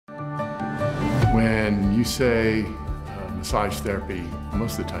When you say massage therapy,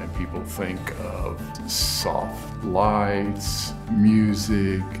 most of the time people think of soft lights,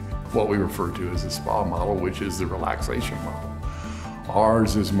 music, what we refer to as a spa model, which is the relaxation model.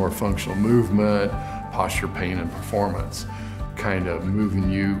 Ours is more functional movement, posture, pain, and performance, kind of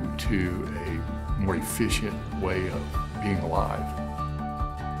moving you to a more efficient way of being alive.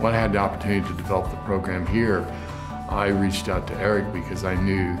 When I had the opportunity to develop the program here, I reached out to Erik because I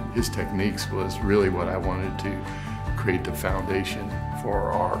knew his techniques was really what I wanted to create the foundation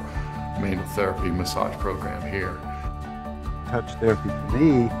for our manual therapy massage program here. Touch therapy for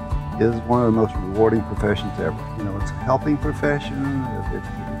me is one of the most rewarding professions ever. You know, it's a helping profession,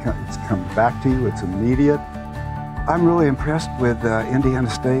 it's coming back to you, it's immediate. I'm really impressed with Indiana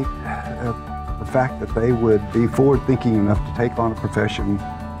State, the fact that they would be forward-thinking enough to take on a profession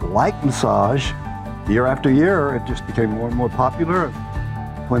like massage. Year after year, it just became more and more popular.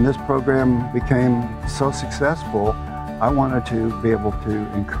 When this program became so successful, I wanted to be able to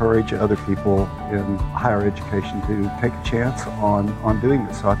encourage other people in higher education to take a chance on doing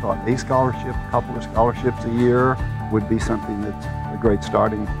this. So I thought a scholarship, a couple of scholarships a year would be something that's a great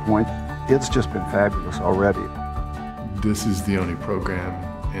starting point. It's just been fabulous already. This is the only program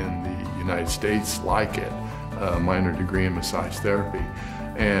in the United States like it, a minor degree in massage therapy.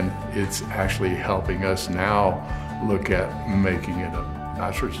 And it's actually helping us now look at making it a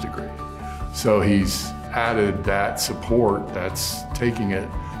bachelor's degree. So he's added that support that's taking it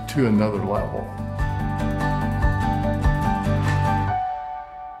to another level.